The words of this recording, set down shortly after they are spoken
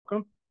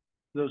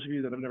those of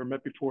you that I've never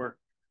met before,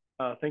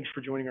 thanks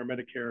for joining our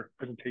Medicare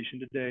presentation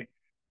today.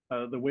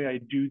 The way I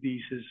do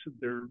these is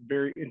they're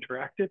very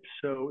interactive.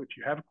 So if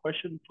you have a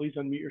question, please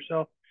unmute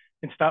yourself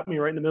and stop me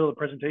right in the middle of the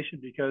presentation,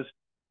 because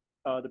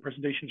the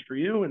presentation is for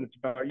you and it's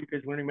about you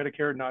guys learning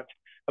Medicare, not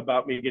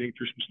about me getting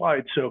through some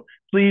slides. So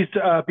please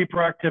be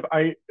proactive.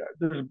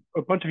 There's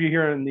a bunch of you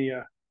here in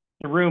the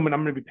room, and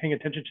I'm going to be paying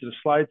attention to the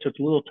slides. So it's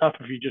a little tough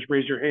if you just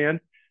raise your hand.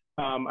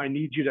 I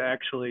need you to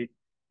actually,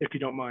 if you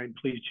don't mind,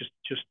 please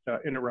just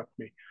interrupt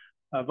me.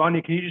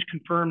 Vanya, can you just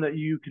confirm that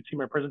you can see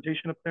my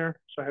presentation up there?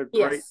 So I have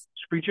the right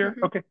screen share.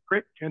 Okay,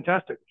 great,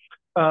 fantastic.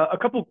 A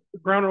couple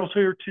ground rules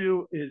here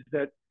too is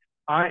that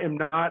I am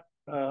not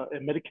a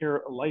Medicare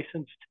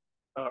licensed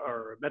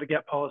or a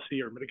Medigap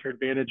policy or Medicare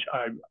Advantage.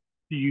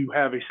 You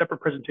have a separate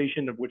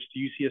presentation of which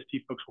the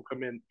UCSD folks will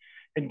come in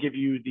and give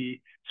you the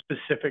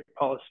specific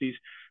policies.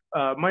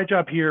 My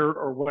job here,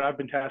 or what I've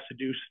been tasked to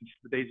do since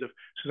the days of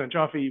Suzanne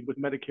Jaffe with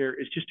Medicare,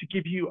 is just to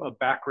give you a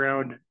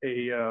background,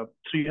 so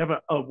you have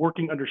a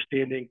working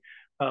understanding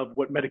of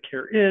what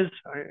Medicare is.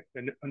 I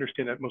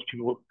understand that most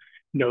people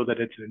know that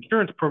it's an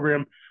insurance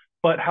program,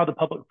 but how the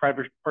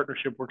public-private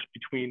partnership works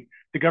between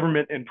the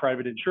government and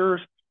private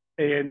insurers,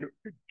 and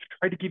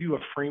try to give you a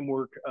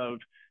framework of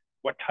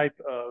what type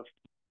of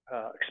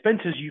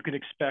expenses you can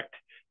expect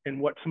and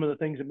what some of the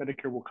things that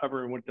Medicare will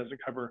cover and what it doesn't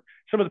cover,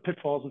 some of the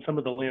pitfalls and some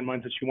of the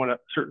landmines that you want to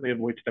certainly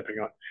avoid stepping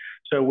on.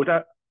 So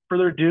without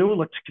further ado,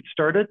 let's get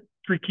started.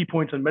 3 key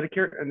points on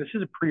Medicare, and this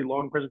is a pretty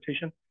long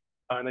presentation,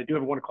 and I do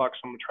have 1 o'clock, so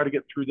I'm going to try to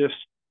get through this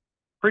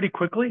pretty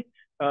quickly.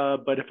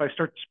 But if I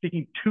start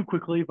speaking too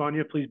quickly,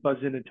 Vanya, please buzz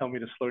in and tell me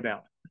to slow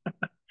down.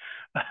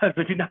 So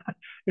if you not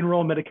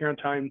enroll in Medicare on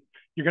time,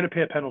 you're going to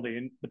pay a penalty,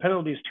 and the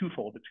penalty is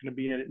twofold. It's going to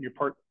be in your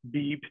Part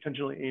B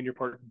potentially and your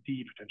Part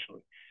D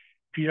potentially.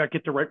 If you not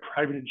get the right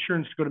private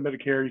insurance to go to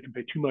Medicare, you can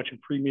pay too much in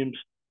premiums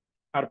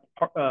or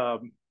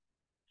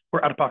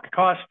out-of-pocket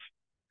costs.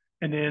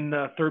 And then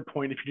third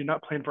point, if you do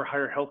not plan for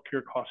higher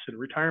healthcare costs in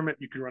retirement,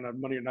 you can run out of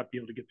money and not be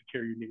able to get the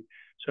care you need.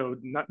 So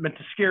not meant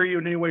to scare you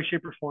in any way,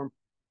 shape, or form,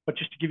 but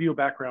just to give you a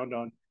background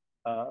on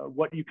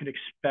what you can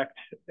expect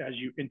as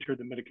you enter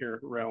the Medicare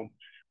realm.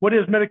 What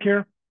is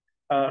Medicare?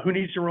 Who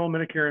needs to enroll in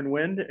Medicare and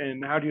when?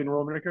 And how do you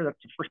enroll in Medicare? That's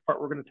the first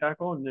part we're going to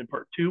tackle. And then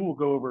part 2, we'll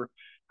go over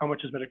how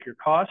much does Medicare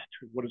cost?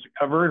 What does it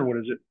cover? And what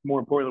is it,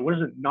 more importantly, what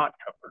does it not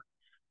cover?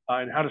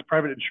 And how does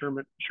private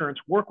insurance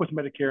work with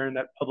Medicare and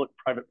that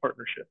public-private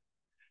partnership?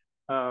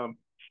 And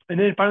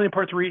then finally, in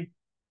part 3,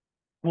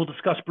 we'll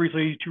discuss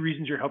briefly 2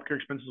 reasons your healthcare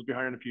expenses will be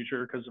higher in the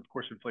future, because of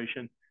course,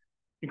 inflation,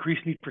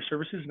 increased need for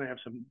services. And I have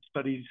some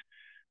studies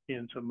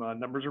and some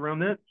numbers around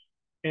that.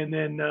 And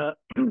then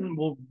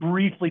we'll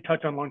briefly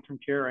touch on long-term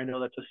care. I know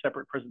that's a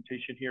separate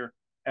presentation here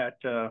at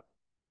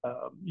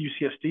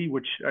UCSD,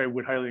 which I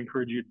would highly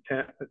encourage you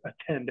to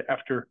attend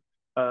after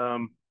for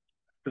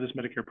this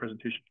Medicare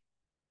presentation.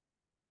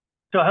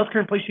 So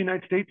healthcare inflation in the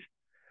United States,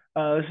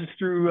 this is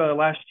through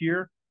last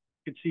year.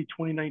 You can see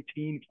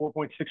 2019,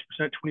 4.6%,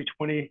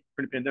 2020,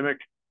 pre-pandemic,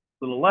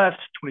 a little less,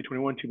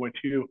 2021,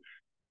 2.2,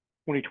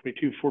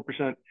 2022,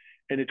 4%,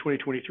 and in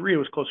 2023, it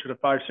was closer to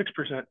 5,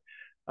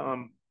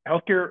 6%.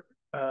 Healthcare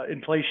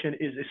inflation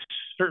is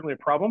certainly a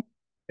problem.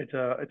 It's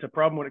a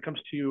problem when it comes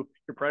to your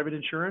private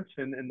insurance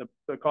and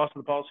the cost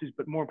of the policies,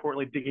 but more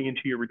importantly, digging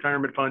into your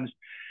retirement funds.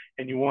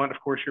 And you want, of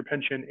course, your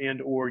pension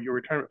and or your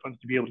retirement funds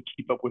to be able to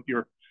keep up with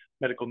your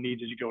medical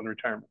needs as you go into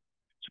retirement.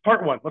 So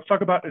part 1, let's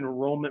talk about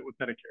enrollment with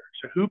Medicare.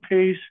 So who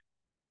pays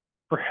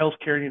for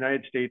healthcare in the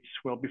United States?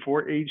 Well,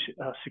 before age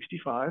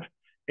 65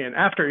 and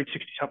after age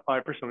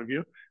 65 for some of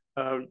you,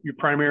 your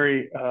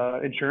primary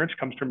insurance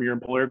comes from your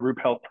employer group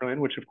health plan,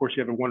 which of course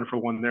you have a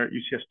wonderful one there at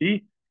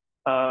UCSD.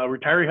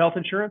 Retiree health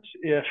insurance,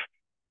 if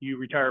you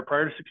retire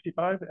prior to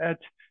 65 at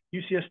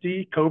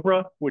UCSD.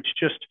 COBRA, which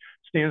just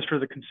stands for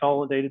the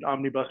Consolidated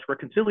Omnibus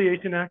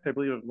Reconciliation Act, I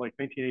believe of like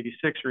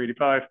 1986 or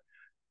 85.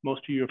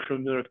 Most of you are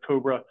familiar with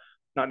COBRA,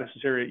 not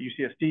necessarily at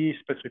UCSD,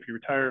 especially if you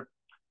retire.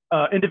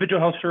 Individual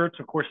health insurance,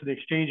 of course, in the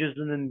exchanges,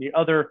 and then the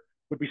other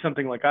would be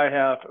something like I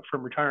have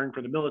from retiring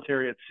from the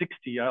military at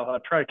 60, I'll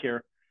have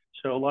TRICARE.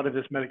 So a lot of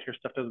this Medicare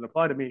stuff doesn't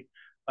apply to me,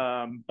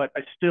 but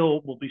I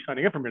still will be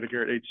signing up for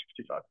Medicare at age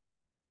 65.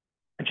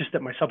 It's just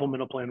that my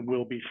supplemental plan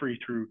will be free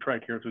through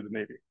TRICARE through the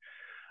Navy.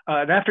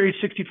 And after age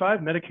 65,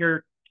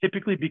 Medicare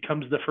typically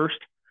becomes the first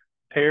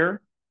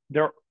payer.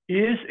 There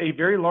is a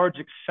very large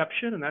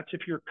exception, and that's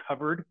if you're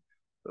covered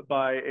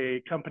by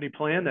a company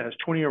plan that has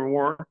 20 or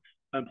more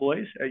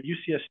employees. At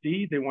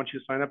UCSD, they want you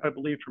to sign up, I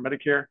believe, for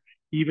Medicare,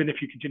 even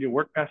if you continue to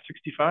work past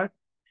 65.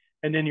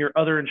 And then your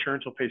other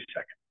insurance will pay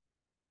second.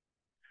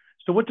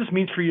 So what this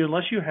means for you,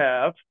 unless you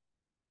have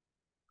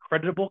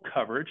creditable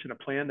coverage in a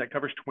plan that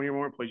covers 20 or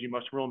more employees, you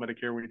must enroll in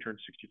Medicare when you turn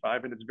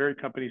 65, and it's very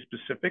company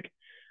specific.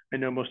 I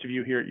know most of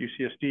you here at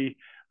UCSD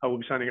will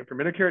be signing up for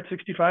Medicare at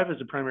 65 as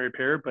a primary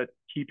payer, but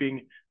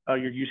keeping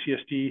your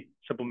UCSD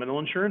supplemental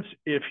insurance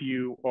if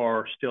you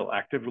are still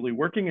actively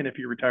working, and if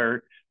you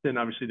retire, then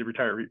obviously the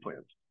retiree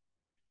plans.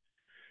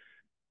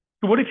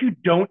 So what if you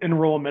don't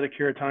enroll in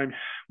Medicare at time?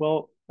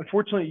 Well,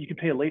 unfortunately, you can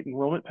pay a late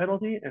enrollment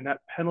penalty, and that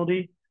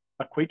penalty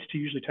equates to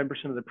usually 10%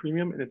 of the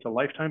premium, and it's a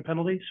lifetime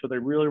penalty. So they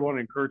really want to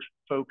encourage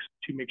folks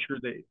to make sure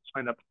they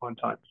sign up on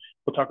time.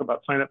 We'll talk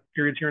about sign up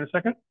periods here in a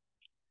second.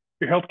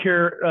 Your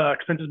healthcare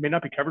expenses may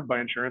not be covered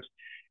by insurance,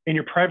 and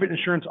your private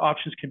insurance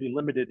options can be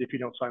limited if you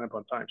don't sign up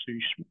on time. So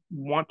you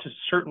want to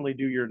certainly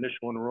do your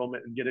initial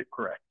enrollment and get it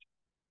correct.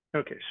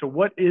 Okay, so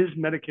what is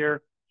Medicare?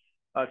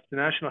 It's the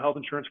National Health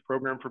Insurance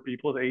Program for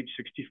people age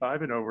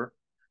 65 and over,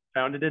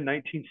 founded in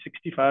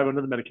 1965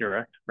 under the Medicare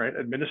Act, right?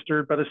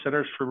 Administered by the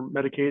Centers for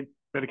Medicare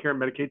and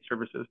Medicaid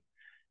Services.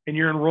 And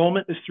your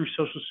enrollment is through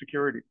Social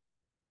Security.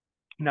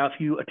 Now, if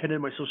you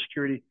attended my Social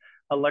Security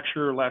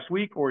lecture last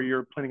week, or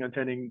you're planning on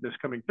attending this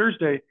coming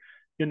Thursday,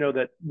 you know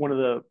that one of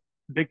the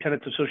big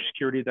tenets of Social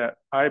Security that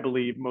I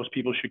believe most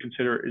people should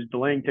consider is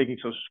delaying taking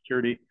Social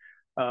Security,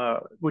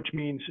 which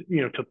means,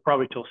 you know,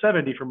 probably till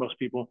 70 for most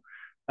people.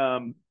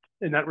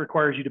 And that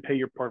requires you to pay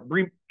your Part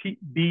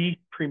B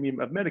premium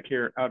of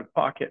Medicare out of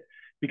pocket,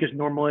 because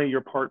normally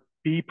your Part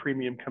B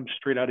premium comes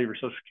straight out of your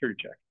Social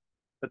Security check.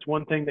 That's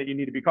one thing that you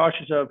need to be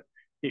cautious of.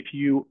 If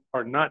you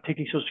are not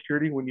taking Social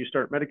Security when you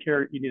start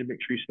Medicare, you need to make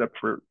sure you set up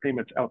for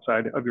payments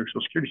outside of your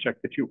Social Security check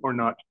that you are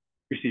not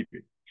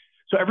receiving.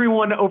 So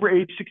everyone over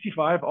age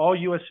 65, all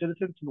U.S.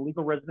 citizens and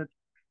legal residents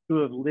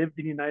who have lived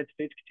in the United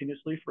States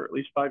continuously for at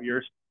least 5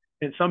 years,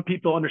 and some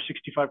people under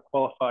 65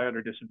 qualify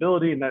under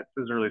disability, and that's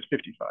as early as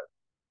 55.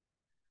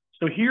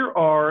 So here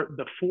are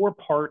the 4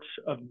 parts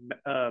of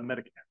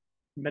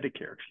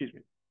Medicare, excuse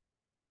me.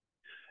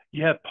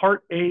 You have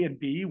Part A and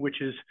B,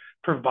 which is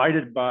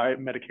provided by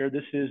Medicare.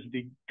 This is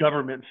the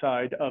government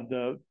side of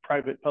the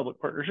private-public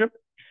partnership.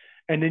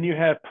 And then you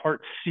have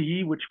Part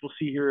C, which we'll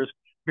see here is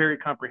very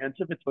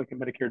comprehensive. It's like a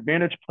Medicare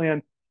Advantage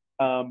plan,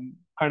 kind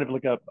of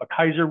like a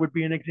Kaiser would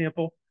be an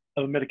example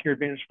of a Medicare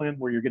Advantage plan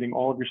where you're getting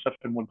all of your stuff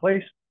in one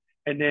place.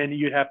 And then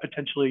you have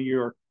potentially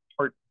your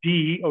Part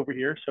D over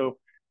here. So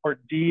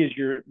Part D is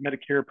your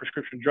Medicare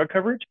prescription drug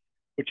coverage,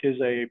 which is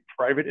a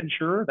private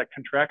insurer that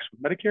contracts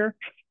with Medicare.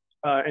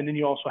 And then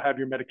you also have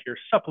your Medicare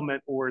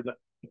supplement, or the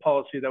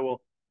policy that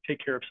will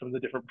take care of some of the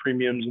different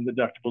premiums and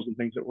deductibles and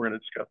things that we're going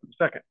to discuss in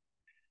a second.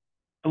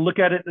 To look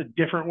at it a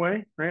different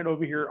way, right?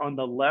 Over here on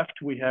the left,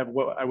 we have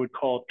what I would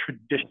call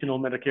traditional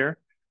Medicare.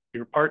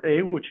 Your Part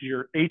A, which is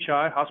your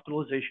HI,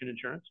 hospitalization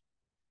insurance.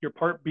 Your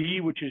Part B,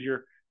 which is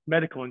your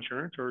medical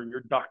insurance or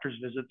your doctor's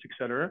visits, et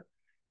cetera.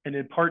 And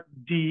then Part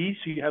D,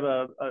 so you have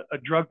a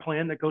drug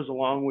plan that goes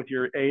along with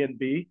your A and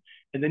B.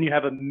 And then you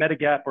have a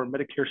Medigap or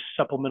Medicare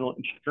supplemental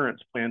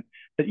insurance plan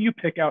that you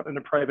pick out in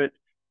the private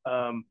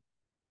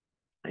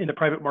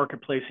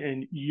marketplace,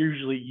 and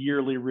usually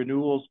yearly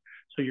renewals.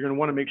 So you're going to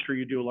want to make sure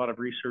you do a lot of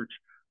research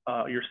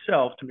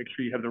yourself to make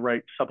sure you have the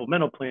right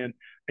supplemental plan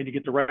and you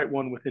get the right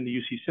one within the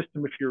UC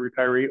system if you're a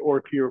retiree, or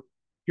if you're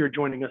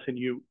joining us and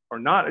you are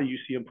not a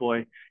UC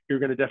employee, you're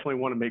going to definitely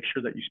want to make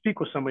sure that you speak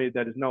with somebody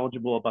that is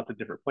knowledgeable about the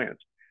different plans.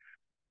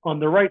 On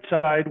the right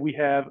side, we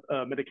have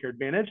Medicare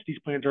Advantage. These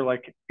plans are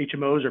like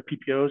HMOs or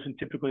PPOs and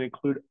typically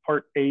include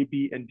Part A,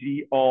 B, and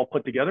D all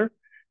put together.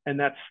 And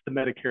that's the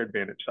Medicare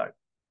Advantage side.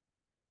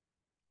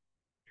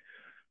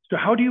 So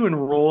how do you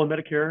enroll in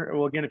Medicare?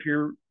 Well, again, if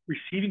you're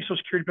receiving Social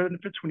Security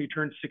benefits when you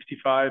turn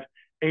 65,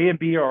 A and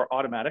B are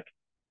automatic,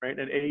 right?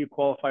 And A, you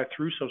qualify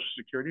through Social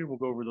Security. We'll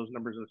go over those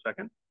numbers in a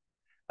second.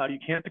 You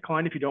can't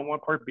decline if you don't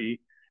want Part B.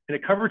 And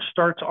the coverage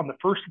starts on the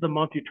first of the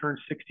month you turn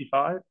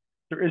 65.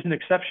 There is an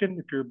exception.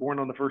 If you're born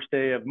on the first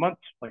day of month,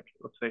 like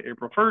let's say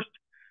April 1st,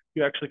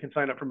 you actually can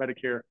sign up for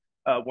Medicare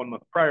 1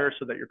 month prior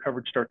so that your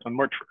coverage starts on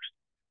March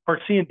 1st.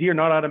 Part C and D are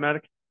not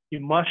automatic. You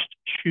must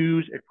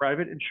choose a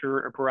private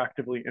insurer and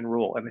proactively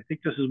enroll. And I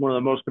think this is one of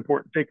the most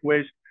important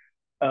takeaways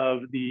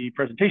of the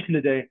presentation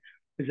today,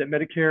 is that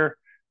Medicare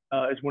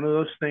is one of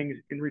those things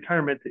in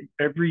retirement that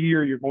every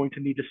year you're going to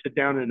need to sit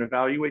down and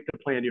evaluate the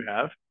plan you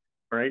have,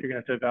 right? You're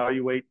going to have to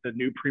evaluate the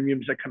new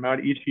premiums that come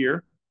out each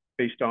year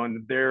based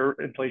on their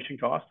inflation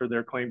cost or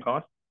their claim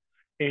cost.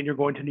 And you're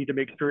going to need to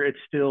make sure it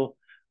still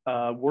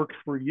works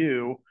for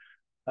you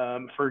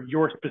for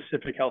your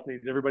specific health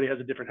needs. Everybody has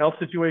a different health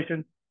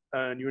situation,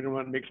 and you're going to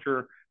want to make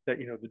sure that,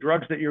 you know, the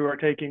drugs that you are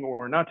taking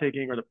or not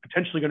taking, or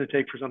potentially going to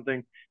take for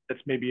something that's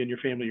maybe in your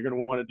family, you're going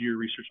to want to do your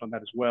research on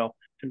that as well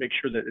to make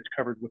sure that it's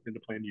covered within the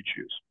plan you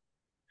choose.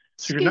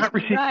 So you're not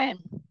receiving. Ryan.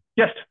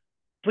 Yes,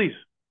 please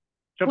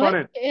jump on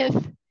in.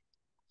 If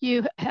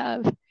you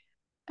have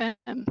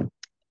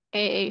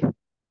a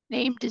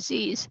named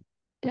disease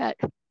that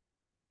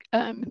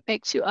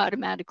makes you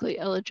automatically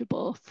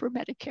eligible for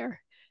Medicare,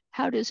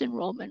 how does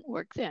enrollment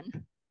work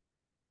then?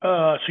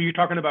 So you're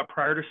talking about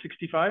prior to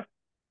 65?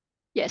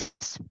 Yes.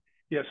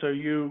 Yeah, so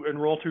you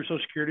enroll through Social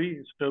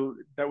Security. So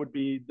that would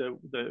be the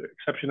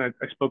exception I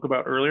spoke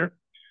about earlier.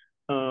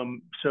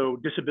 So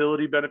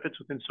disability benefits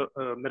within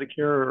Medicare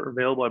are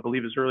available, I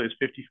believe, as early as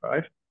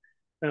 55.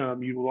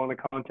 You will want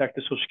to contact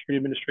the Social Security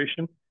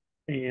Administration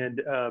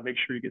and make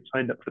sure you get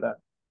signed up for that.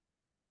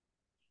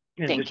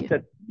 And Thank you.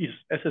 Yes,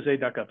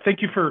 SSA.gov.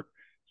 Thank you for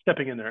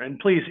stepping in there. And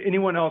please,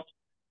 anyone else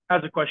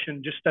has a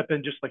question, just step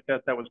in just like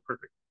that. That was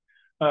perfect.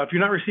 If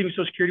you're not receiving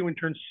Social Security when you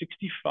turn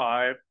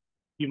 65,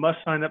 you must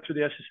sign up through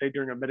the SSA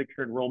during a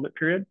Medicare enrollment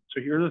period.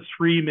 So here are the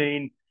three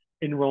main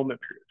enrollment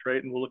periods,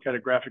 right? And we'll look at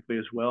it graphically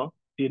as well.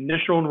 The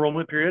initial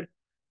enrollment period,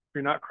 if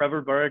you're not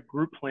covered by a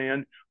group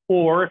plan,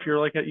 or if you're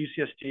like at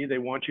UCSD, they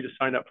want you to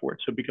sign up for it.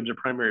 So it becomes a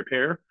primary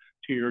payer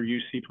to your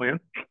UC plan.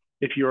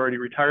 If you're already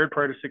retired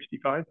prior to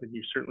 65, then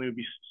you certainly would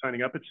be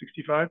signing up at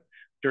 65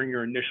 during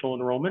your initial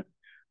enrollment.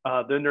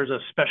 Then there's a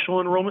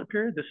special enrollment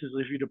period. This is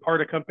if you depart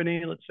a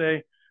company, let's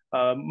say,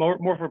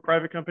 more for a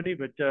private company,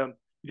 but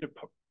you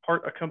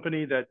depart a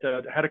company that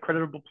had a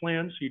creditable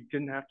plan, so you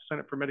didn't have to sign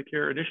up for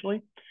Medicare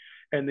initially,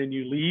 and then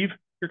you leave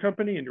your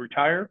company and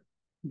retire.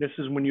 This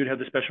is when you'd have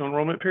the special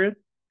enrollment period.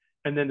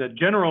 And then the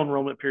general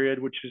enrollment period,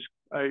 which is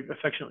I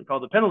affectionately call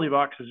the penalty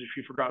box, is if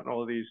you've forgotten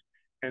all of these,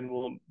 and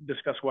we'll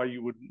discuss why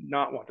you would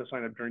not want to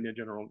sign up during the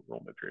general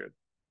enrollment period.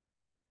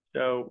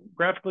 So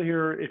graphically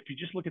here, if you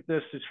just look at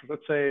this,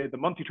 let's say the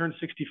month you turn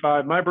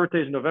 65, my birthday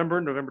is November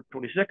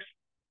 26th.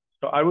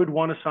 So I would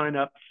want to sign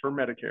up for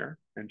Medicare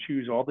and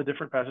choose all the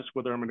different passes,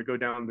 whether I'm going to go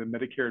down the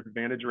Medicare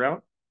Advantage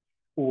route,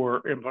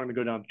 or if I'm going to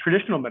go down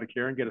traditional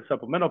Medicare and get a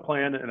supplemental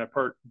plan and a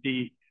Part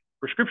D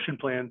prescription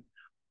plan.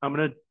 I'm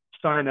going to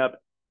sign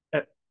up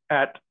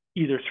at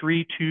either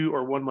 3, 2,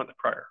 or 1 month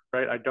prior,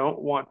 right? I don't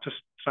want to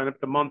sign up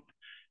the month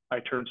I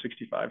turn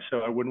 65. So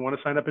I wouldn't want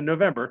to sign up in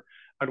November.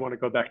 I'd want to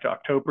go back to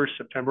October,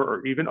 September,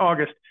 or even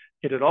August,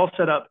 get it all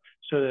set up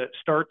so that it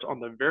starts on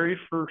the very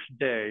first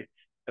day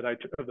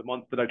of the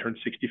month that I turned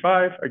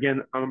 65.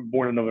 Again, I'm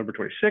born on November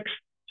 26th,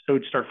 so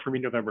it'd start for me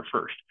November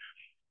 1st.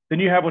 Then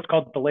you have what's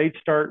called delayed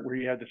start, where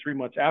you have the 3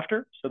 months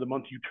after, so the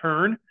month you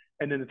turn,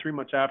 and then the 3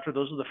 months after.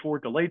 Those are the 4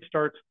 delayed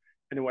starts.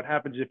 And then what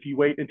happens if you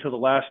wait until the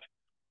last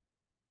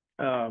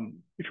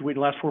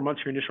 4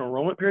 months, your initial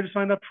enrollment period to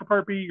sign up for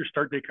Part B, your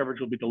start date coverage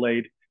will be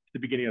delayed to the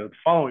beginning of the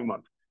following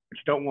month, which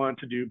you don't want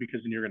to do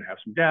because then you're going to have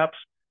some gaps,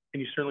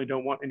 and you certainly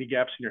don't want any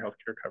gaps in your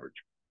healthcare coverage.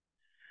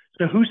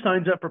 So who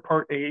signs up for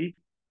Part A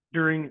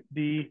during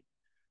the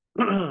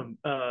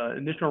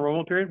initial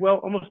enrollment period? Well,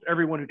 almost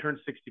everyone who turns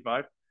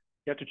 65.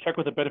 You have to check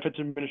with the benefits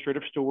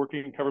administrator still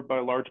working and covered by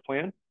a large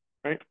plan,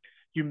 right?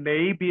 You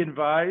may be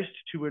advised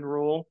to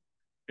enroll.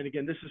 And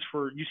again, this is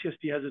for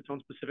UCSD has its own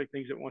specific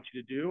things it wants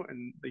you to do.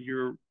 And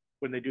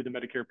when they do the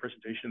Medicare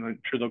presentation, I'm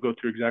sure they'll go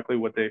through exactly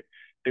what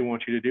they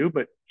want you to do.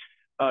 But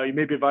you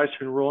may be advised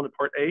to enroll in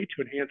Part A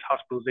to enhance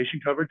hospitalization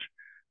coverage,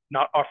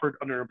 not offered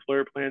under an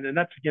employer plan. And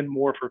that's, again,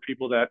 more for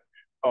people that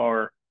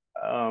are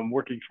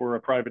working for a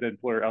private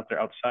employer out there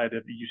outside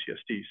of the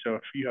UCSD. So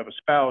if you have a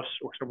spouse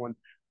or someone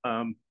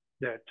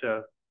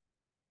that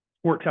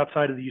works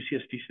outside of the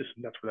UCSD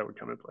system, that's where that would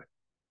come into play.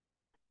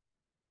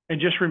 And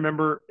just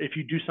remember, if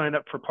you do sign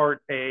up for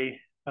Part A,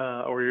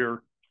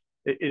 or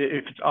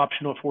if it's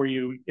optional for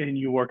you and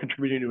you are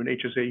contributing to an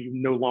HSA, you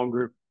no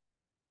longer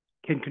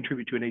can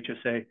contribute to an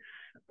HSA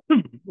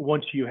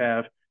once you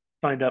have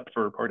signed up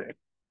for Part A.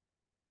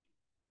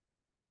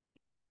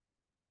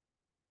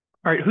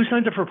 All right, who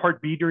signs up for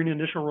Part B during the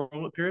initial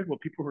enrollment period? Well,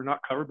 people who are not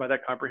covered by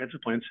that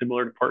comprehensive plan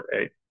similar to Part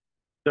A.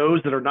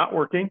 Those that are not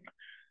working,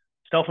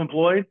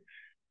 self-employed,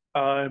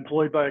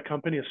 employed by a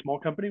company, a small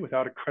company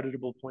without a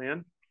creditable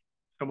plan,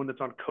 someone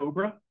that's on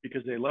COBRA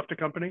because they left a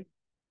company,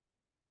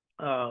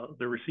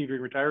 they're receiving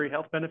retiree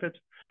health benefits,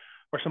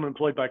 or someone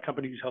employed by a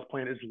company whose health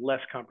plan is less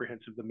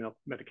comprehensive than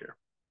Medicare.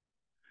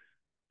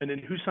 And then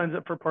who signs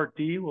up for Part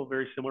D? Well,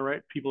 very similar,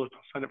 right? People who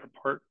sign up for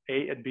Part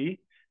A and B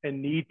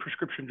and need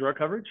prescription drug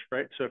coverage,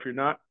 right? So if you're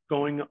not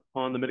going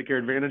on the Medicare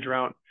Advantage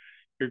route,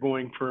 you're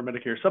going for a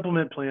Medicare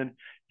supplement plan,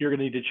 you're going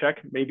to need to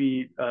check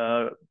maybe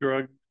the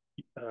drugs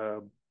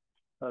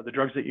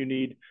that you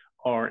need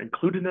are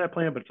included in that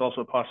plan, but it's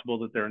also possible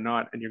that they're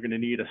not, and you're going to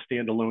need a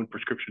standalone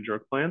prescription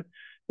drug plan,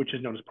 which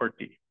is known as Part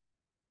D.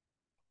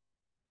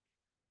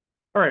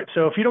 All right,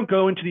 so if you don't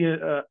go into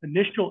the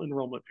initial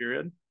enrollment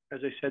period, as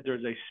I said,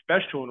 there's a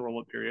special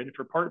enrollment period.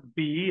 For Part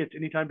B, it's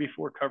anytime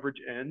before coverage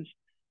ends,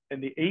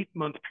 and the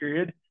 8-month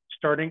period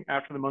starting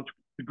after the month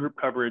the group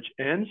coverage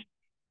ends.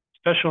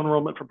 Special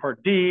enrollment for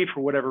Part D,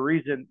 for whatever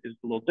reason, is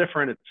a little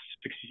different. It's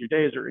 62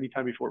 days or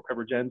anytime before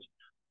coverage ends.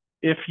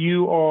 If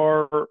you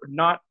are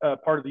not a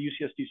part of the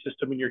UCSD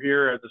system and you're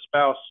here as a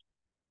spouse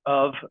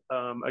of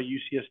a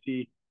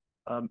UCSD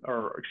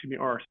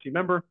RRC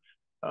member,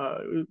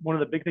 one of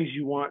the big things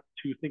you want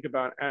to think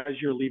about as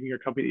you're leaving your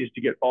company is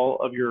to get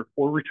or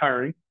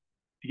retiring,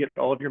 to get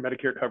all of your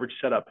Medicare coverage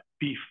set up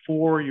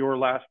before your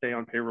last day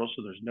on payroll,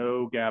 so there's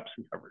no gaps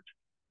in coverage.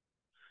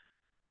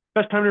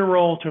 Best time to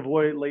enroll to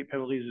avoid late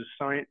penalties is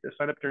sign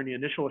up during the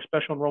initial or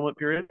special enrollment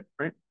period,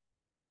 right?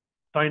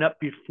 Sign up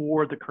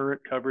before the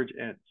current coverage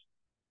ends.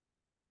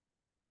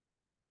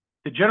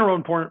 The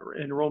general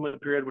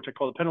enrollment period, which I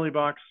call the penalty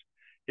box,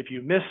 if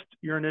you missed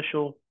your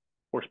initial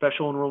or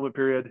special enrollment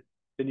period,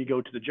 then you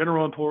go to the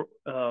general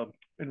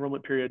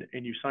enrollment period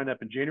and you sign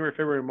up in January,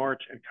 February,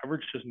 March, and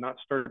coverage does not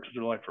start until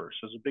July 1st.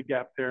 So there's a big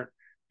gap there.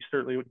 You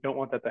certainly don't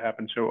want that to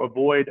happen. So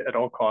avoid at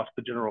all costs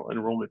the general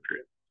enrollment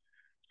period.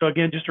 So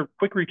again, just a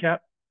quick recap.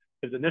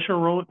 There's the initial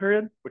enrollment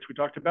period, which we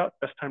talked about.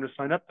 Best time to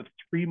sign up the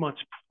 3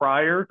 months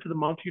prior to the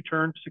month you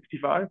turn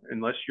 65,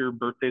 unless your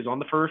birthday is on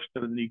the 1st,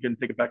 and then you can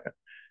take it back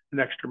an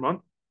extra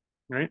month,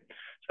 right?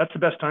 So that's the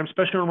best time.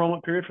 Special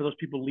enrollment period for those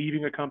people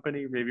leaving a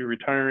company, maybe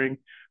retiring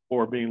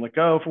or being let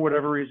go for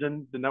whatever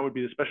reason, then that would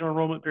be the special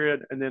enrollment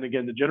period. And then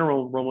again, the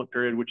general enrollment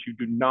period, which you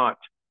do not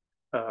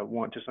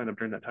want to sign up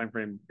during that time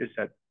frame, is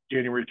that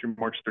January through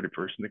March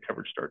 31st, and the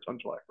coverage starts on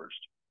July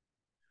 1st.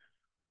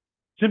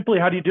 Simply,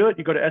 how do you do it?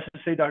 You go to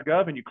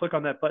ssa.gov and you click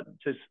on that button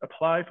that says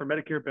apply for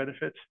Medicare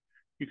benefits.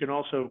 You can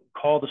also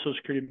call the Social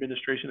Security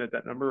Administration at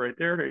that number right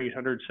there,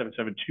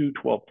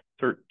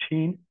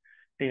 800-772-1213,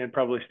 and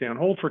probably stay on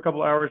hold for a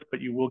couple hours,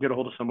 but you will get a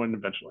hold of someone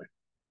eventually.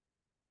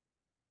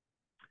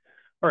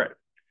 All right.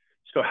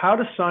 So how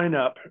to sign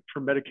up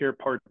for Medicare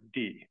Part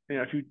D.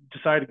 Now, if you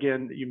decide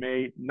again that you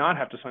may not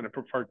have to sign up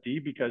for Part D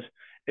because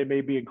it may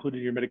be included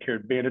in your Medicare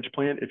Advantage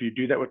plan if you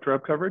do that with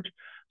drug coverage,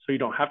 so you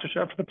don't have to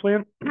shop for the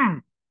plan.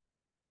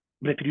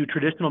 But if you do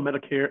traditional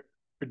Medicare,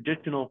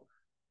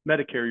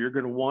 you're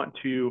going to want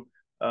to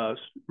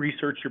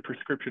research your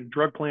prescription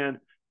drug plan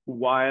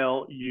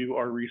while you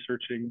are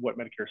researching what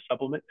Medicare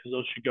supplement, because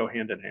those should go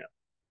hand in hand.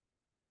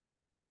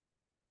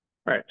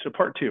 All right, so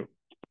Part 2.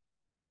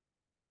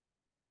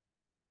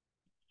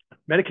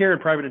 Medicare and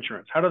private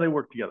insurance, how do they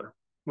work together?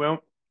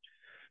 Well,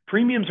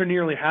 premiums are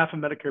nearly half of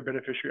Medicare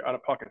beneficiary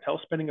out-of-pocket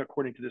health spending,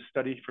 according to this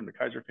study from the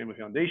Kaiser Family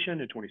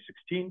Foundation in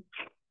 2016.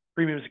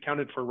 Premiums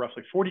accounted for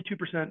roughly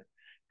 42%,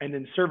 and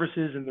then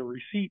services and the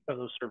receipt of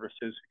those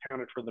services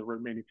accounted for the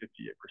remaining 58%.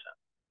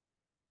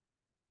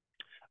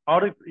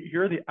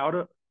 Here are the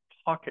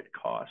out-of-pocket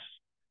costs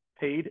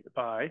paid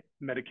by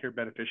Medicare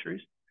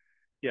beneficiaries.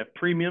 You have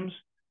premiums,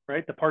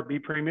 right? The Part B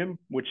premium,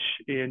 which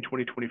in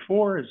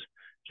 2024 is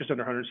just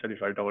under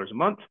 $175 a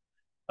month,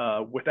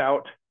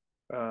 without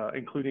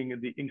including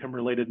the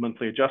income-related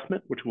monthly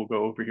adjustment, which we'll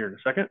go over here in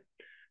a second.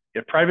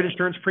 You have private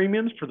insurance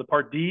premiums for the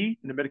Part D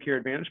and the Medicare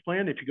Advantage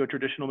plan. If you go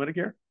traditional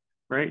Medicare,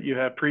 right, you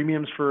have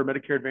premiums for a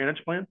Medicare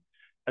Advantage plan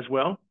as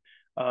well.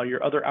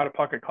 Your other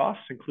out-of-pocket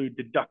costs include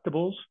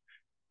deductibles,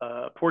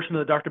 portion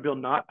of the doctor bill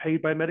not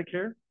paid by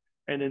Medicare,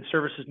 and then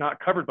services not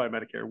covered by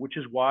Medicare, which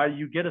is why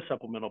you get a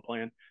supplemental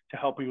plan to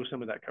help you with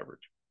some of that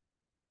coverage.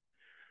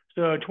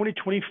 So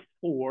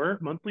 2024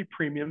 monthly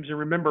premiums, and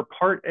remember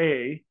Part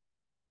A,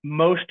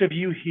 most of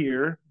you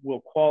here will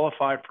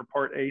qualify for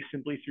Part A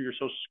simply through your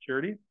Social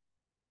Security.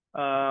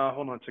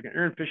 Hold on a second,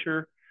 Aaron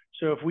Fisher.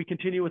 So if we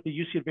continue with the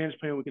UC Advantage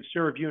plan, we can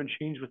still review and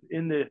change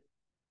within the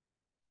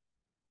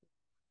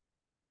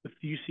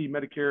UC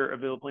Medicare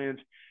available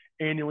plans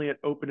annually at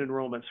open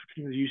enrollment. So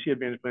the UC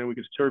Advantage plan, we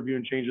can still review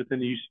and change within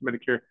the UC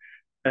Medicare.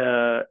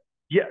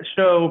 Yeah,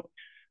 so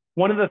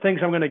one of the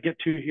things I'm going to get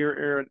to here,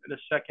 Aaron, in a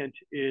second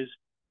is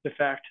the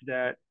fact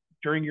that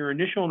during your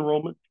initial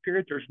enrollment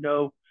period, there's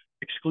no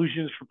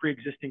exclusions for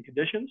pre-existing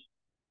conditions.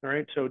 All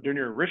right, so during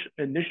your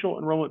initial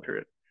enrollment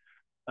period,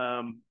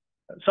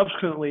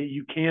 subsequently,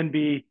 you can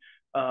be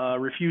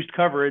refused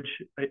coverage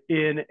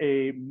in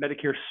a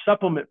Medicare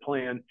supplement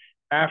plan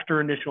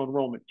after initial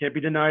enrollment. Can't be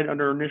denied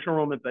under initial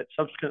enrollment, but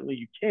subsequently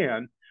you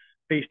can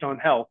based on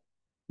health.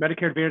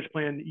 Medicare Advantage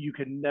plan, you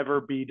can never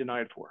be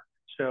denied for.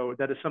 So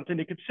that is something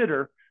to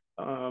consider,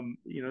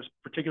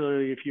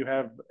 particularly if you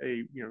have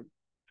a,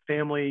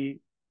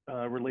 family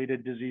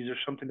related disease or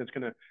something that's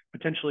going to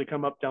potentially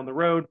come up down the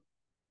road.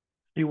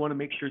 You want to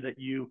make sure that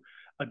you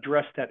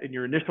address that in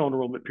your initial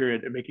enrollment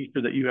period and making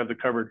sure that you have the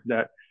coverage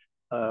that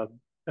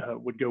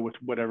would go with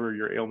whatever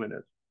your ailment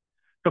is.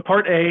 So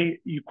Part A,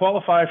 you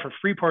qualify for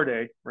free Part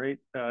A, right?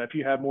 If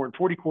you have more than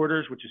 40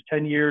 quarters, which is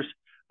 10 years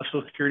of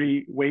Social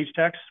Security wage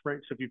tax,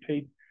 right? So if you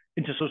paid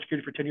into Social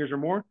Security for 10 years or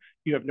more,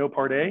 you have no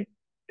Part A.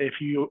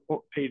 If you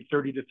paid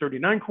 30 to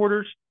 39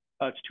 quarters,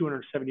 it's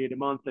 $278 a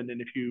month. And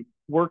then if you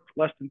worked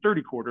less than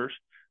 30 quarters,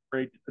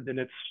 right, then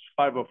it's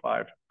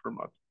 $505 per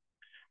month.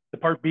 The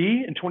Part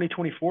B in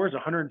 2024 is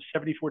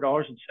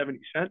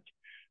 $174.70,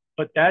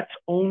 but that's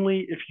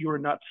only if you are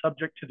not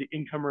subject to the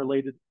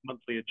income-related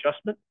monthly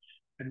adjustment.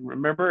 And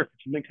remember, if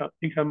it's an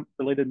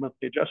income-related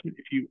monthly adjustment,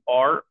 if you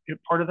are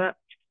part of that,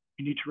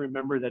 you need to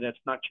remember that it's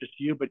not just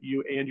you, but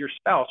you and your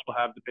spouse will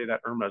have to pay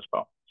that IRMA as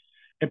well.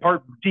 And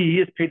Part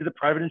D is paid to the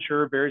private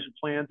insurer, varies with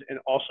plans, and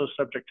also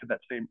subject to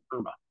that same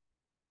IRMA.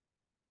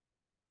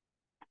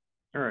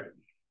 All right.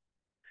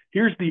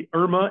 Here's the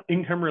IRMA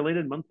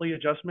income-related monthly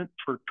adjustment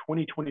for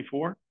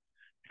 2024. If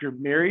you're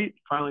married,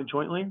 filing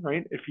jointly,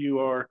 right? If you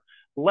are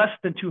less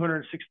than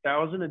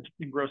 $206,000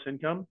 in gross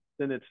income,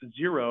 then it's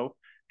zero.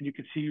 And you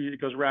can see it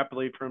goes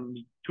rapidly from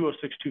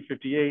 206,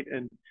 258,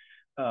 and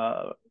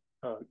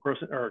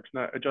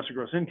adjusted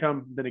gross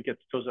income. Then it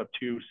goes up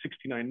to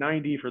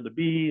 6990 for the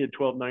B and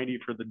 1290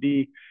 for the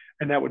D,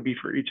 and that would be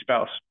for each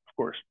spouse, of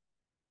course.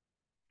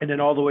 And then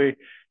all the way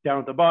down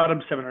at the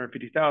bottom,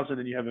 750,000,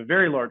 and you have a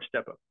very large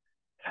step up.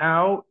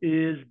 How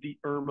is the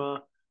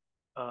IRMA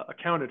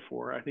accounted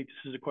for? I think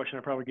this is a question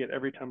I probably get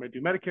every time I do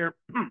Medicare.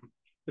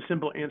 The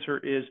simple answer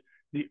is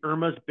the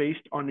IRMA is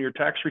based on your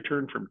tax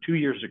return from 2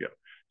 years ago.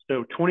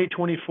 So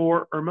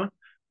 2024 IRMA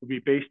will be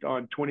based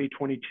on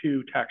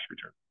 2022 tax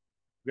return.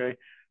 Okay.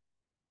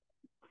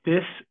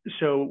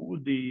 So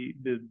the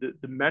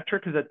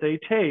metric that they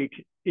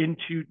take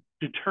into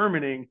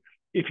determining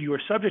if you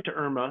are subject to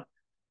IRMA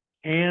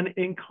can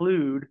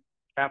include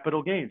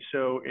capital gains.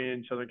 So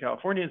in Southern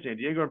California, San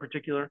Diego in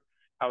particular,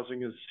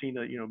 housing has seen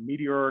a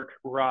meteoric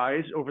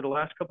rise over the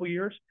last couple of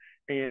years.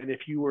 And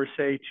if you were,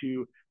 say,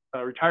 to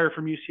retire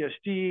from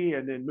UCSD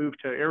and then move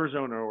to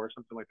Arizona or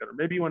something like that, or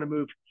maybe you want to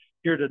move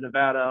here to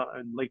Nevada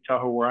and Lake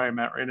Tahoe, where I am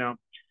at right now,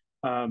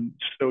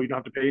 so you don't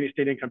have to pay any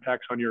state income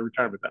tax on your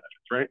retirement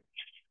benefits, right?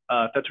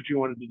 If that's what you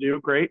wanted to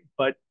do, great.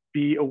 But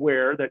be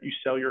aware that you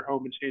sell your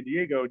home in San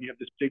Diego and you have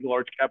this big,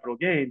 large capital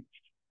gain,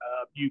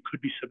 you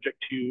could be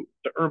subject to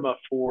the IRMA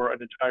for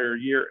an entire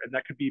year. And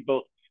that could be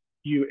both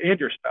you and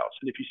your spouse.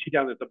 And if you see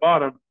down at the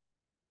bottom, if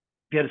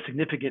you had a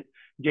significant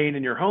gain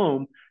in your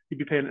home, you'd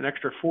be paying an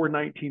extra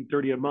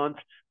 $419.30 a month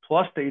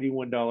plus the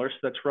 $81. So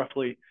that's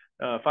roughly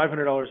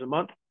 $500 a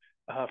month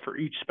for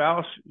each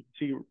spouse. You can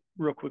see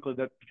real quickly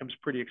that becomes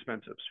pretty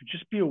expensive. So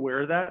just be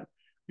aware of that.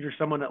 If you're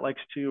someone that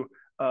likes to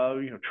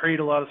trade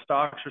a lot of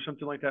stocks or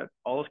something like that,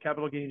 all those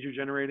capital gains you're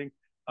generating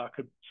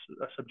could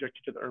subject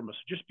you to the IRMA. So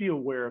just be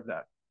aware of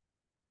that.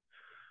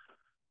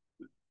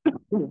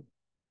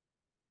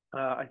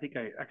 I think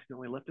I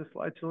accidentally left this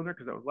slide still in there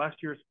because that was last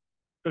year's.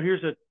 So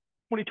here's a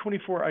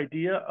 2024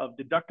 idea of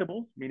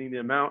deductibles, meaning the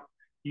amount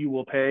you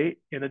will pay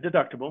in a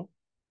deductible.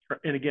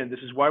 And again, this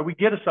is why we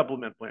get a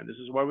supplement plan. This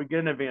is why we get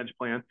an advance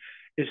plan,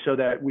 is so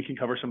that we can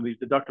cover some of these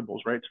deductibles,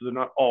 right? So they're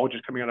not all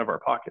just coming out of our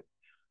pocket.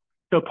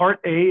 So Part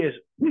A is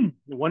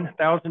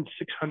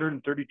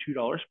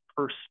 $1,632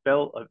 per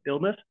spell of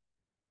illness.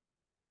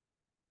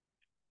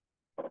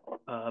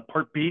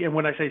 Part B, and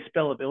when I say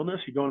spell of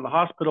illness, you go in the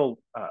hospital,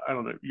 I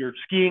don't know, you're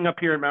skiing up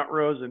here in Mount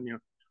Rose and you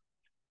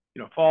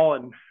fall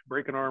and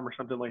break an arm or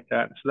something like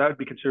that. So that would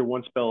be considered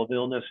one spell of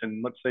illness.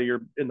 And let's say you're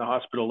in the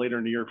hospital later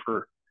in the year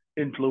for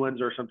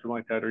influenza or something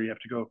like that, or you have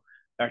to go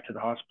back to the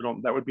hospital.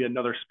 That would be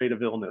another spate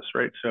of illness,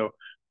 right? So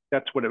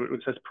that's what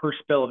it says per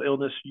spell of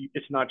illness.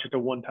 It's not just a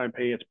one-time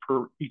pay, it's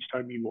per each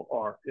time you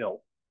are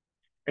ill.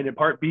 And then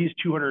Part B is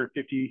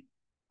 $250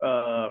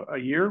 a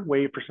year,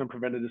 waived for some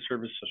preventative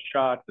services,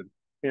 shots and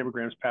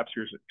mammograms, pap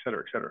smears, et cetera,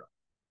 et cetera.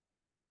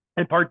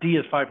 And Part D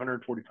is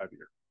 $545 a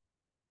year.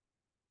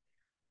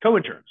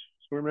 Co-insurance.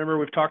 So remember,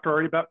 we've talked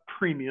already about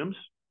premiums.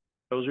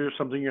 Those are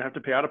something you have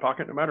to pay out of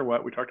pocket no matter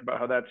what. We talked about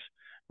how that's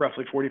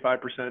roughly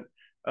 45%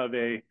 of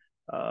a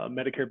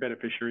Medicare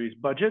beneficiary's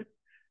budget.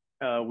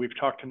 We've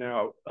talked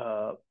now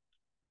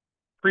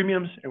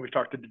premiums, and we've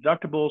talked to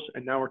deductibles,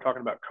 and now we're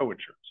talking about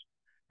co-insurance,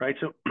 right?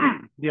 So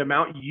the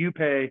amount you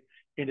pay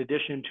in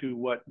addition to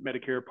what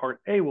Medicare Part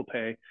A will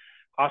pay.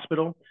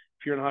 Hospital,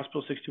 if you're in the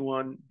hospital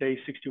 61 days,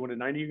 61 to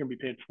 90, you're going to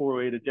be paying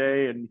 $408 a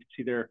day, and you can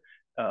see there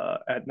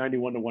at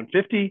 91 to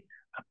 150,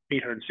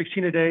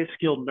 $816 a day.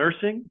 Skilled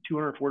nursing,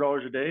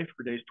 $204 a day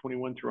for days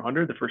 21 through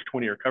 100. The first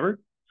 20 are covered.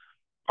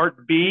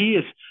 Part B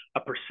is a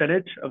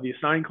percentage of the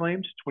assigned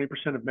claims,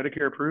 20% of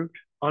Medicare approved.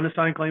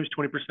 Unassigned claims,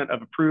 20%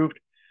 of approved.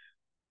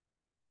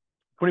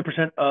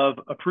 20% of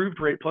approved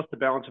rate plus the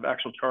balance of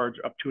actual charge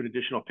up to an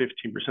additional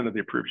 15% of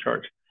the approved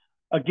charge.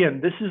 Again,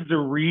 this is the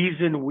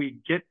reason we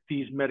get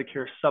these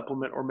Medicare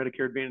supplement or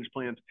Medicare Advantage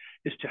plans,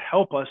 is to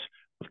help us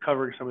with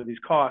covering some of these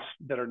costs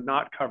that are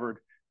not covered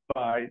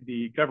by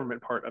the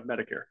government part of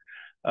Medicare.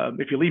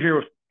 If you leave here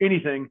with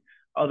anything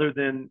other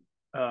than,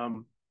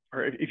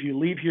 or if you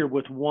leave here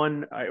with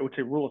one, I would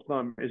say rule of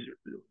thumb is,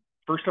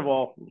 first of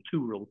all,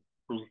 two rules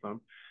of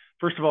thumb.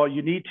 First of all,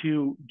 you need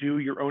to do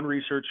your own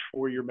research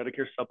for your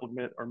Medicare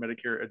supplement or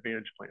Medicare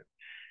Advantage plan.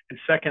 And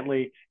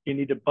secondly, you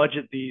need to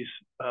budget these,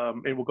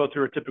 and we'll go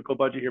through a typical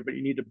budget here, but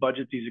you need to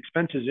budget these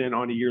expenses in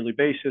on a yearly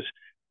basis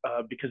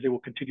because they will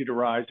continue to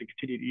rise and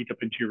continue to eat up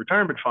into your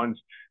retirement funds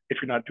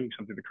if you're not doing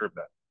something to curb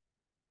that.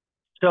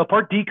 So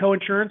Part D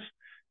coinsurance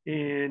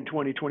in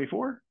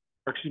 2024,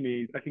 or excuse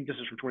me, I think this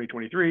is from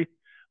 2023,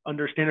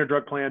 under standard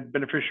drug plan,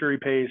 beneficiary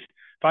pays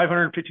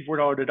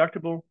 $554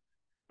 deductible,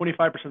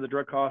 25% of the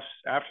drug costs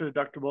after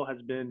deductible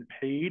has been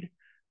paid,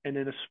 and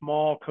then a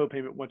small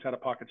copayment once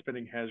out-of-pocket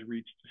spending has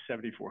reached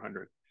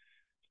 $7,400.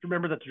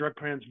 Remember that the drug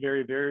plans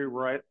vary very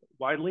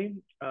widely,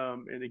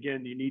 and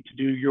again, you need to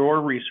do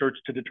your research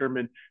to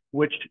determine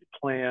which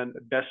plan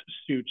best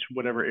suits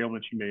whatever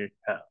ailments you may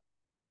have.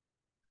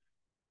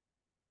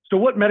 So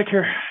what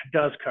Medicare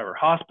does cover: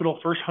 hospital,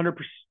 first 100%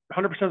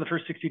 of the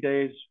first 60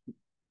 days,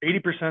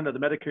 80% of the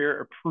Medicare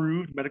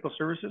approved medical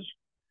services,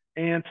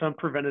 and some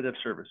preventative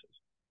services.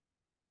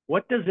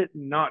 What does it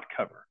not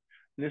cover?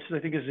 And this, I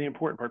think, is the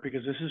important part,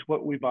 because this is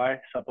what we buy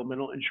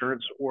supplemental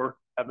insurance or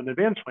have an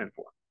advance plan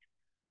for,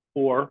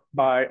 or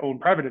buy own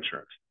private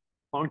insurance.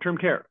 Long-term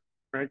care,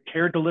 right?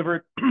 Care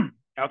delivered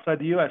outside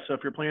the U.S. So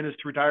if your plan is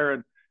to retire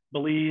in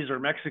Belize or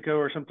Mexico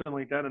or something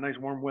like that, a nice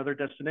warm weather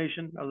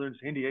destination other than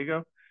San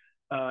Diego,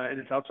 and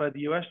it's outside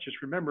the U.S.,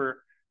 just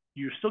remember,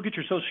 you still get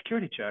your Social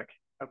Security check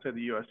outside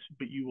the U.S.,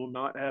 but you will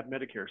not have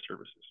Medicare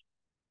services.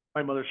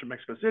 My mother's from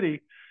Mexico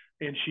City,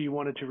 and she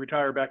wanted to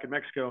retire back in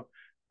Mexico.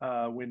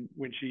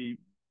 When she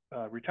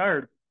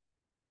retired,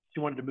 she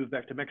wanted to move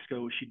back to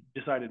Mexico. She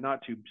decided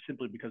not to,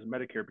 simply because of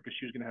Medicare, because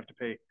she was going to have to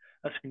pay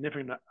a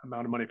significant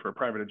amount of money for a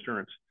private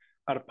insurance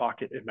out of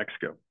pocket in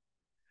Mexico.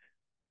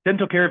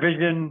 Dental care,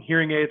 vision,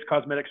 hearing aids,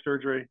 cosmetic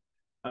surgery,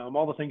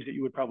 all the things that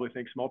you would probably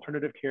think, some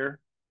alternative care.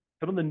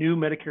 Some of the new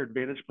Medicare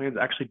Advantage plans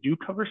actually do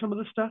cover some of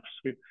this stuff.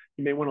 So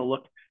you may want to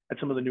look at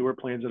some of the newer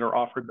plans that are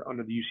offered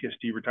under the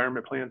UCSD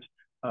retirement plans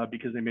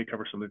because they may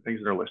cover some of the things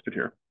that are listed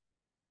here.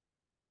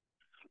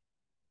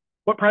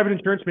 What private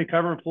insurance may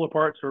cover and pull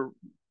apart. So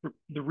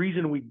the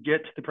reason we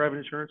get the private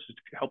insurance is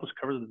to help us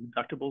cover the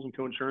deductibles and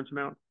co-insurance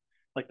amount,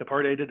 like the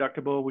Part A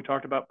deductible we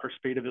talked about per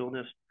spate of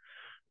illness,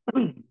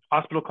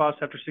 hospital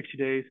costs after 60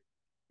 days,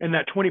 and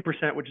that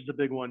 20%, which is a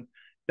big one,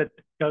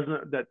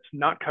 that's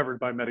not covered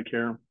by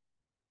Medicare,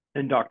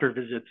 and doctor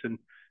visits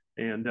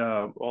and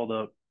all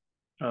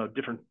the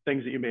different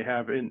things that you may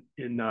have in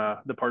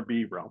the Part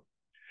B realm,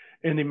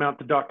 and the amount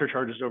the doctor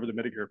charges over the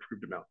Medicare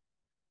approved amount.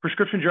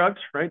 Prescription drugs,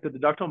 right? The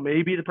deductible,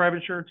 maybe the private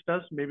insurance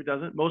does, maybe it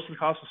doesn't. Most of the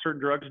cost of certain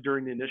drugs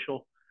during the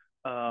initial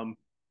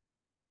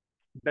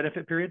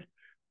benefit period,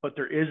 but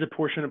there is a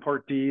portion of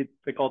Part D,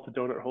 they call it the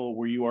donut hole,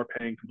 where you are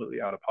paying completely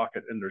out of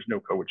pocket and there's no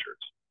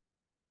co-insurance.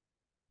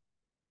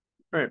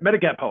 All right,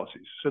 Medigap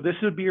policies. So this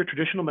would be your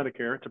traditional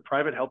Medicare. It's a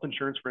private health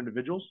insurance for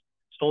individuals,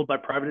 sold by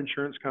private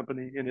insurance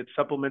company, and it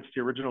supplements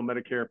the original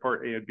Medicare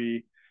Part A and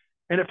B,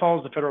 and it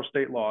follows the federal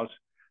state laws.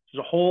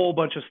 There's a whole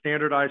bunch of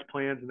standardized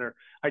plans, and they're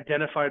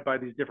identified by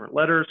these different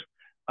letters.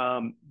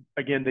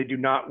 Again, they do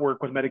not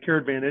work with Medicare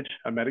Advantage.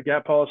 A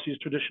Medigap policy is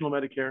traditional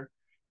Medicare.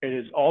 It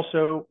is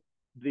also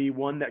the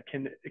one that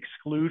can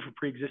exclude for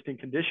pre-existing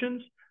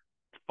conditions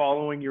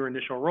following your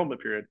initial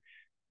enrollment period.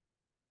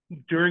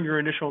 During your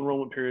initial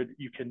enrollment period,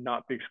 you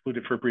cannot be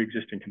excluded for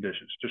pre-existing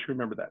conditions. Just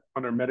remember that.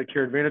 On our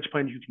Medicare Advantage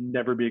plan, you can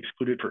never be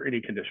excluded for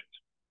any conditions.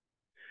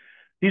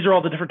 These are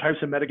all the different types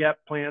of Medigap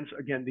plans.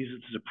 Again, these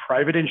are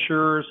private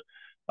insurers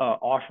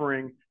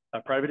offering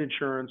private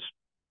insurance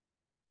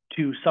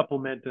to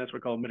supplement, and that's what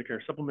we call a Medicare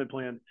supplement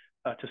plan,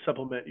 to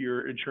supplement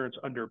your insurance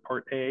under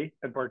Part A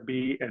and Part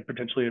B, and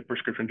potentially a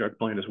prescription drug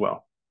plan as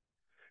well.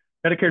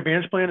 Medicare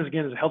Advantage plan is,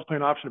 again, is a health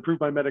plan option approved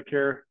by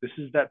Medicare. This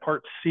is that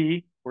Part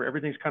C where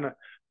everything's kind of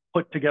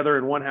put together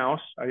in one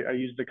house. I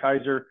use the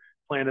Kaiser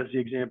plan as the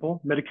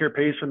example. Medicare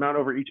pays for the amount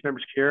over each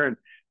member's care and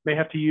may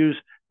have to use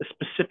a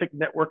specific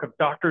network of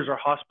doctors or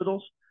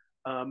hospitals,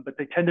 but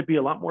they tend to be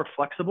a lot more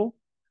flexible,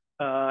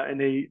 and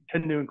they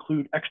tend to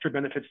include extra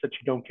benefits that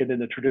you don't get in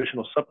the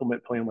traditional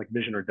supplement plan like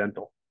vision or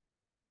dental.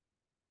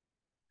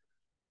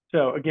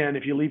 So again,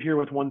 if you leave here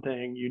with one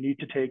thing, you need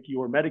to take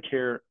your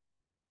Medicare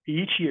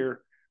each year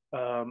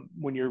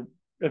when you're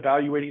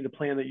evaluating the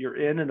plan that you're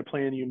in and the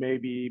plan you may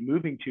be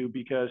moving to,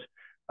 because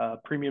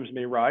premiums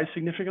may rise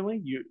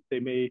significantly. They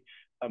may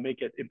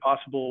make it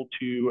impossible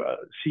to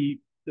see,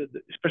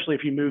 especially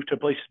if you move to a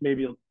place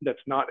maybe that's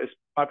not as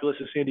populous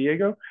as San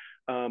Diego.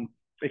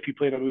 If you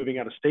plan on moving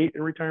out of state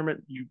in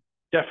retirement, you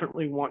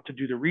definitely want to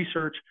do the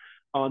research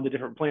on the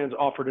different plans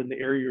offered in the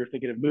area you're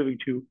thinking of moving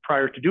to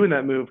prior to doing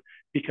that move,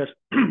 because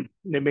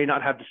they may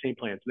not have the same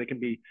plans. They can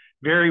be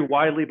vary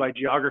widely by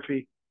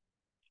geography,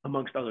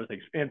 amongst other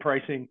things, and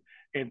pricing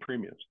and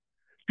premiums.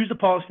 Choose a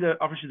policy that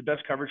offers you the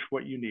best coverage for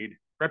what you need.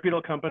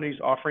 Reputable companies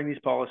offering these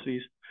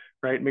policies,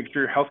 right? Make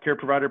sure your healthcare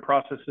provider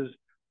processes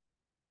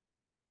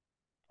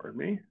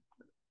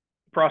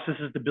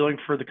the billing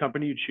for the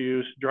company you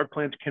choose. Drug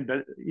plans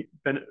can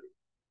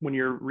when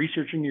you're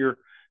researching your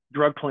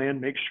drug plan,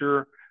 make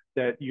sure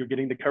that you're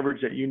getting the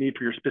coverage that you need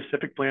for your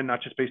specific plan,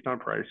 not just based on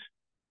price.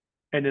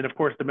 And then, of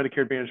course, the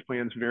Medicare Advantage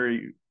plans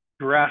vary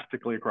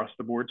drastically across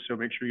the board, so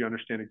make sure you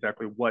understand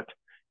exactly what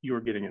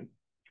you're getting in.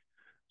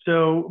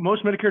 So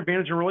most Medicare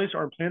Advantage enrollees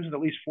are in plans with at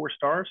least 4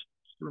 stars.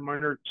 Just a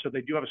reminder, so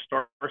they do have a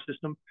star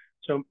system.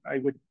 So I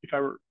would, if I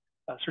were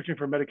searching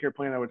for a Medicare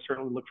plan, I would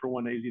certainly look for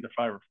one that is either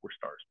 5 or 4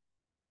 stars.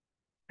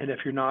 And if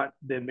you're not,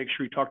 then make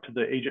sure you talk to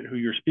the agent who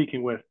you're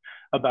speaking with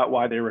about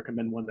why they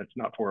recommend one that's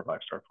not 4 or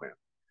 5-star plan.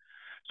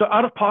 So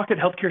out-of-pocket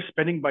healthcare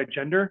spending by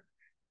gender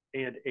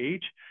and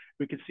age,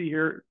 we can see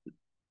here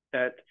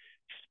that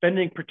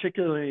spending,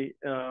 particularly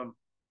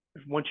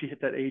once you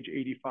hit that age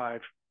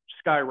 85,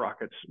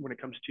 skyrockets when it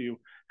comes to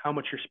how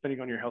much you're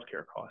spending on your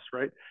healthcare costs,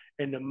 right?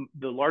 And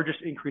the largest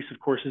increase, of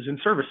course, is in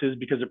services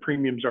because the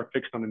premiums are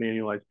fixed on an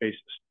annualized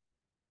basis.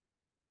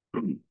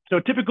 So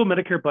typical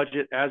Medicare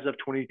budget as of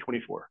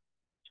 2024.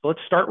 So let's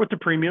start with the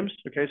premiums.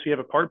 Okay, so you have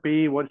a Part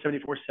B,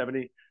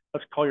 $174.70.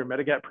 Let's call your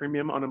Medigap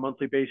premium on a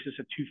monthly basis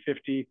at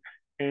 $250,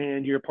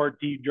 and your Part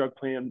D drug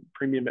plan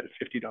premium at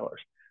 $50.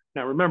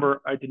 Now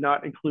remember, I did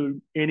not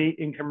include any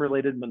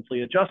income-related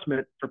monthly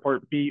adjustment for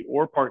Part B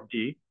or Part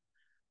D.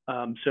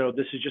 So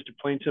this is just a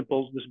plain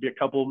simple, this would be a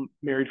couple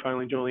married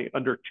filing generally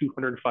under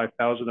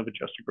 $205,000 of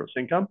adjusted gross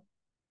income.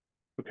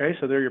 Okay,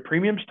 so there are your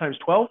premiums times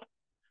 12,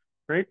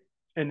 right?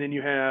 And then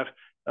you have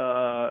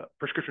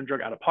prescription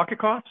drug out-of-pocket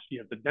costs. You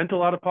have the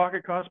dental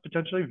out-of-pocket costs,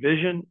 potentially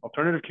vision,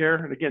 alternative care.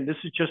 And again, this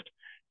is just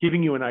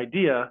giving you an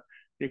idea.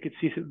 You can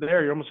see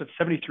there, you're almost at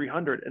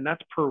 $7,300, and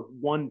that's per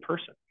one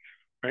person,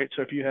 right?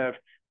 So if you have,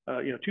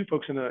 2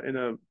 folks in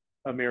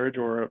a marriage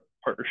or a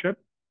partnership,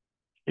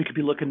 you could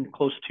be looking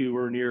close to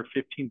or near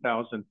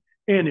 $15,000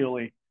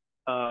 annually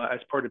as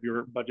part of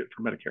your budget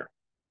for Medicare.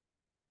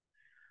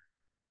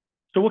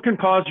 So what can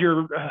cause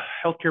your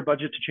healthcare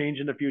budget to change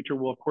in the future?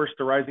 Well, of course,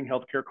 the rising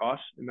healthcare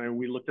costs. And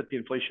we looked at the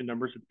inflation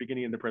numbers at the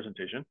beginning of the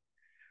presentation.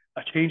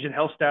 A change in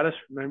health status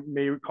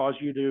may cause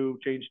you to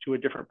change to a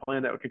different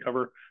plan that can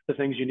cover the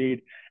things you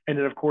need. And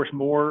then, of course,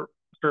 more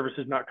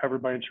services not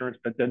covered by insurance,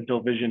 but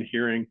dental, vision,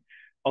 hearing,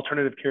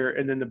 alternative care.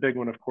 And then the big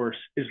one, of course,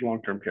 is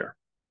long-term care.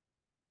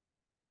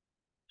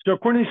 So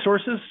according to these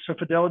sources, so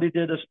Fidelity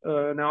did this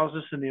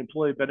analysis and the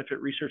Employee Benefit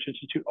Research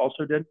Institute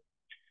also did,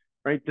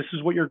 right? This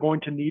is what you're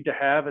going to need to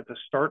have at the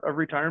start of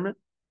retirement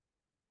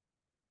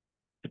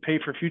to pay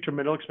for future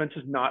medical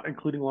expenses, not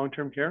including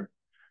long-term care.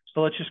 So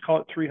let's just call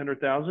it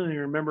 300,000. And you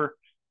remember,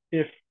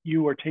 if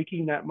you are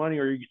taking that money,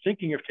 or you're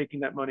thinking of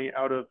taking that money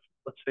out of,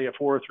 let's say, a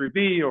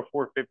 403B or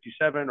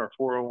 457 or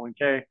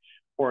 401k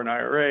or an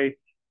IRA,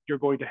 you're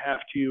going to have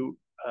to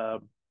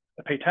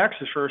pay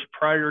taxes first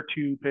prior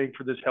to paying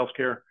for this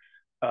healthcare.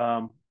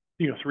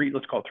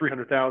 Let's call it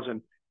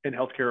 300,000 in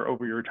healthcare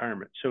over your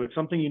retirement. So it's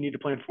something you need to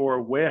plan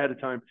for way ahead of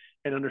time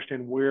and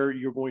understand where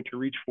you're going to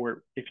reach for it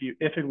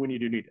if and when you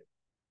do need it.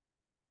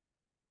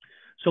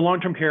 So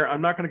long-term care,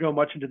 I'm not going to go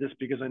much into this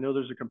because I know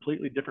there's a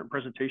completely different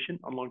presentation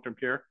on long-term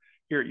care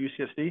here at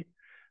UCSD,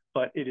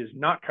 but it is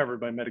not covered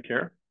by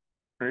Medicare,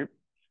 right?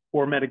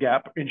 Or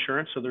Medigap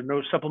insurance. So there are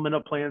no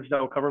supplemental plans that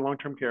will cover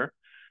long-term care.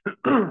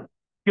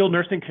 Skilled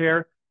nursing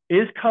care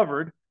is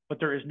covered,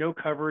 but there is no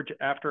coverage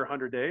after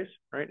 100 days,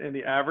 right? And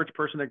the average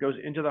person that goes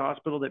into the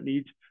hospital that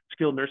needs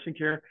skilled nursing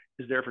care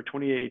is there for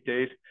 28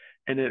 days.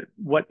 And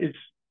what is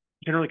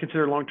generally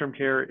considered long-term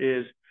care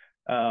is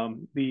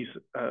these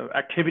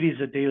activities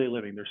of daily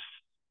living. There's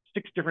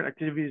 6 different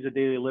activities of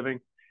daily living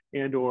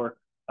and or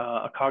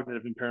a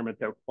cognitive impairment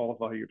that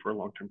qualify you for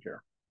long-term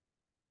care.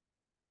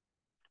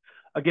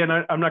 Again,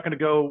 I'm not going to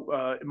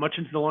go much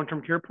into the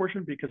long-term care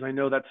portion because I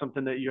know that's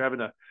something that you have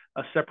in a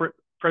separate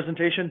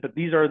presentation, but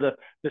these are the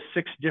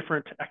 6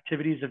 different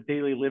activities of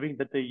daily living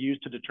that they use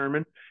to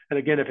determine. And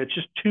again, if it's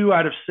just 2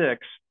 out of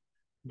 6,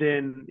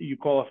 then you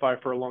qualify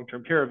for a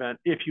long-term care event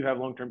if you have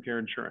long-term care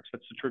insurance.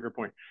 That's the trigger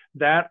point.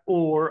 That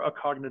or a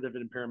cognitive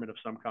impairment of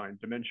some kind,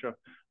 dementia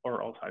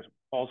or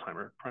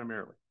Alzheimer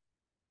primarily.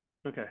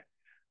 Okay.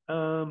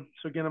 So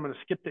again, I'm going to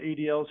skip the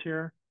ADLs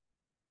here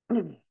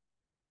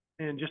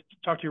and just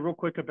talk to you real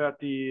quick about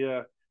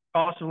the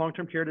cost of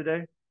long-term care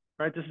today.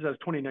 Right, this is as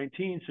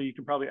 2019, so you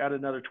can probably add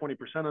another 20%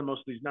 on most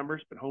of these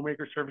numbers. But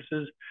homemaker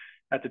services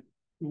at the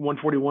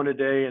 141 a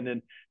day, and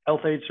then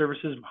health aid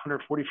services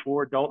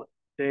 144, adult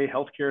day,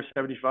 healthcare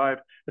 75,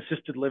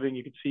 assisted living.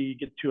 You can see you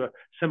get to a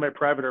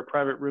semi-private or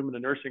private room in a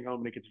nursing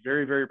home, and it gets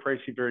very, very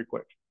pricey very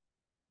quick.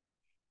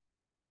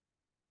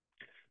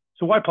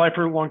 So why apply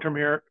for long-term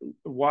care?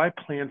 Why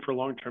plan for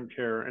long-term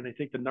care? And I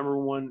think the number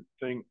one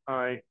thing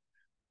I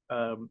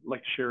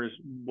like to share is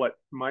what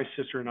my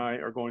sister and I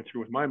are going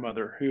through with my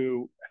mother,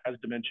 who has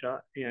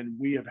dementia, and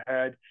we have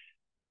had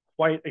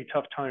quite a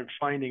tough time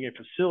finding a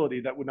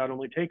facility that would not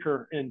only take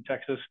her in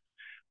Texas,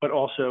 but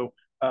also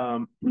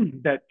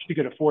that she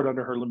could afford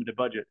under her limited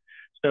budget.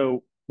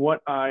 So what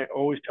I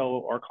always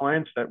tell our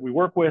clients that we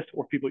work with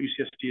or people at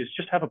UCSD is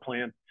just have a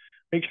plan.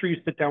 Make sure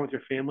you sit down with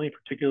your family,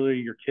 particularly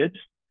your kids,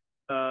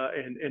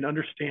 and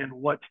understand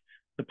what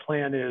the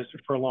plan is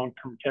for a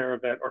long-term care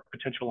event or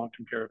potential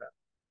long-term care event.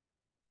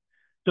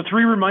 So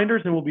 3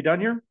 reminders and we'll be done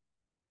here.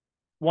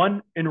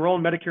 1, enroll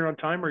in Medicare on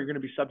time, or you're going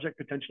to be subject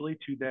potentially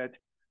to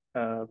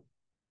that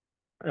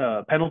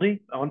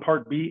penalty on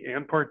Part B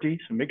and Part D.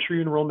 So make sure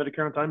you enroll in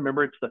Medicare on time.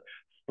 Remember, it's the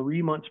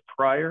 3 months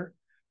prior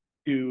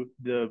to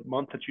the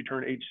month that you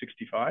turn age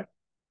 65.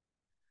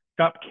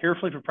 Shop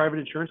carefully for private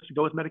insurance to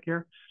go with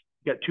Medicare.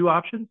 You got 2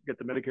 options. You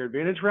got the Medicare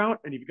Advantage route,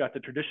 and you've got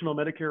the traditional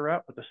Medicare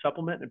route with a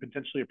supplement and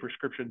potentially a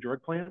prescription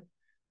drug plan.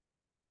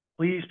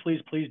 Please, please,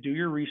 please do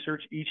your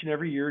research each and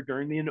every year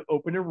during the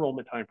open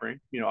enrollment timeframe,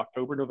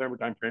 October, November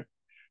timeframe.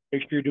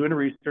 Make sure you're doing a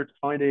research.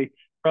 Find a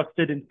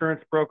trusted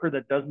insurance broker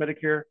that does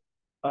Medicare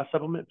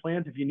supplement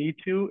plans if you need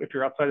to. If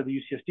you're outside of the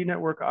UCSD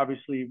network,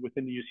 obviously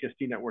within the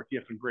UCSD network, you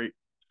have some great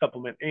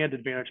supplement and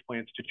advantage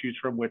plans to choose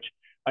from, which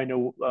I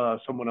know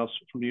someone else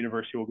from the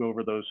university will go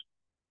over those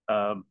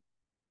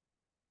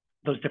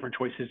different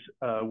choices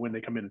when they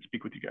come in and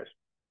speak with you guys.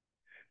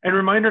 And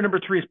reminder number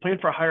 3 is plan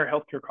for higher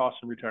healthcare costs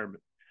in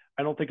retirement.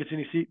 I don't think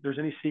there's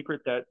any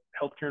secret that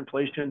healthcare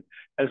inflation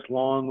has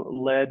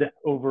long led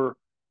over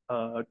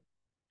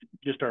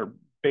just our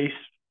base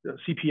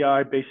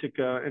CPI, basic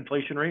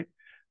inflation rate.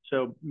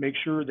 So make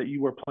sure that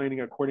you are planning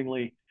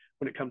accordingly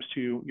when it comes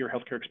to your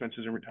healthcare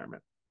expenses in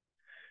retirement.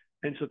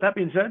 And so with that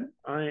being said,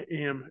 I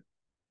am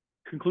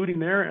concluding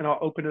there, and I'll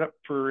open it up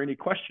for any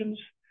questions.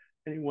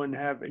 Anyone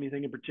have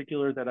anything in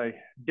particular that I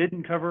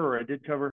didn't cover or I did cover?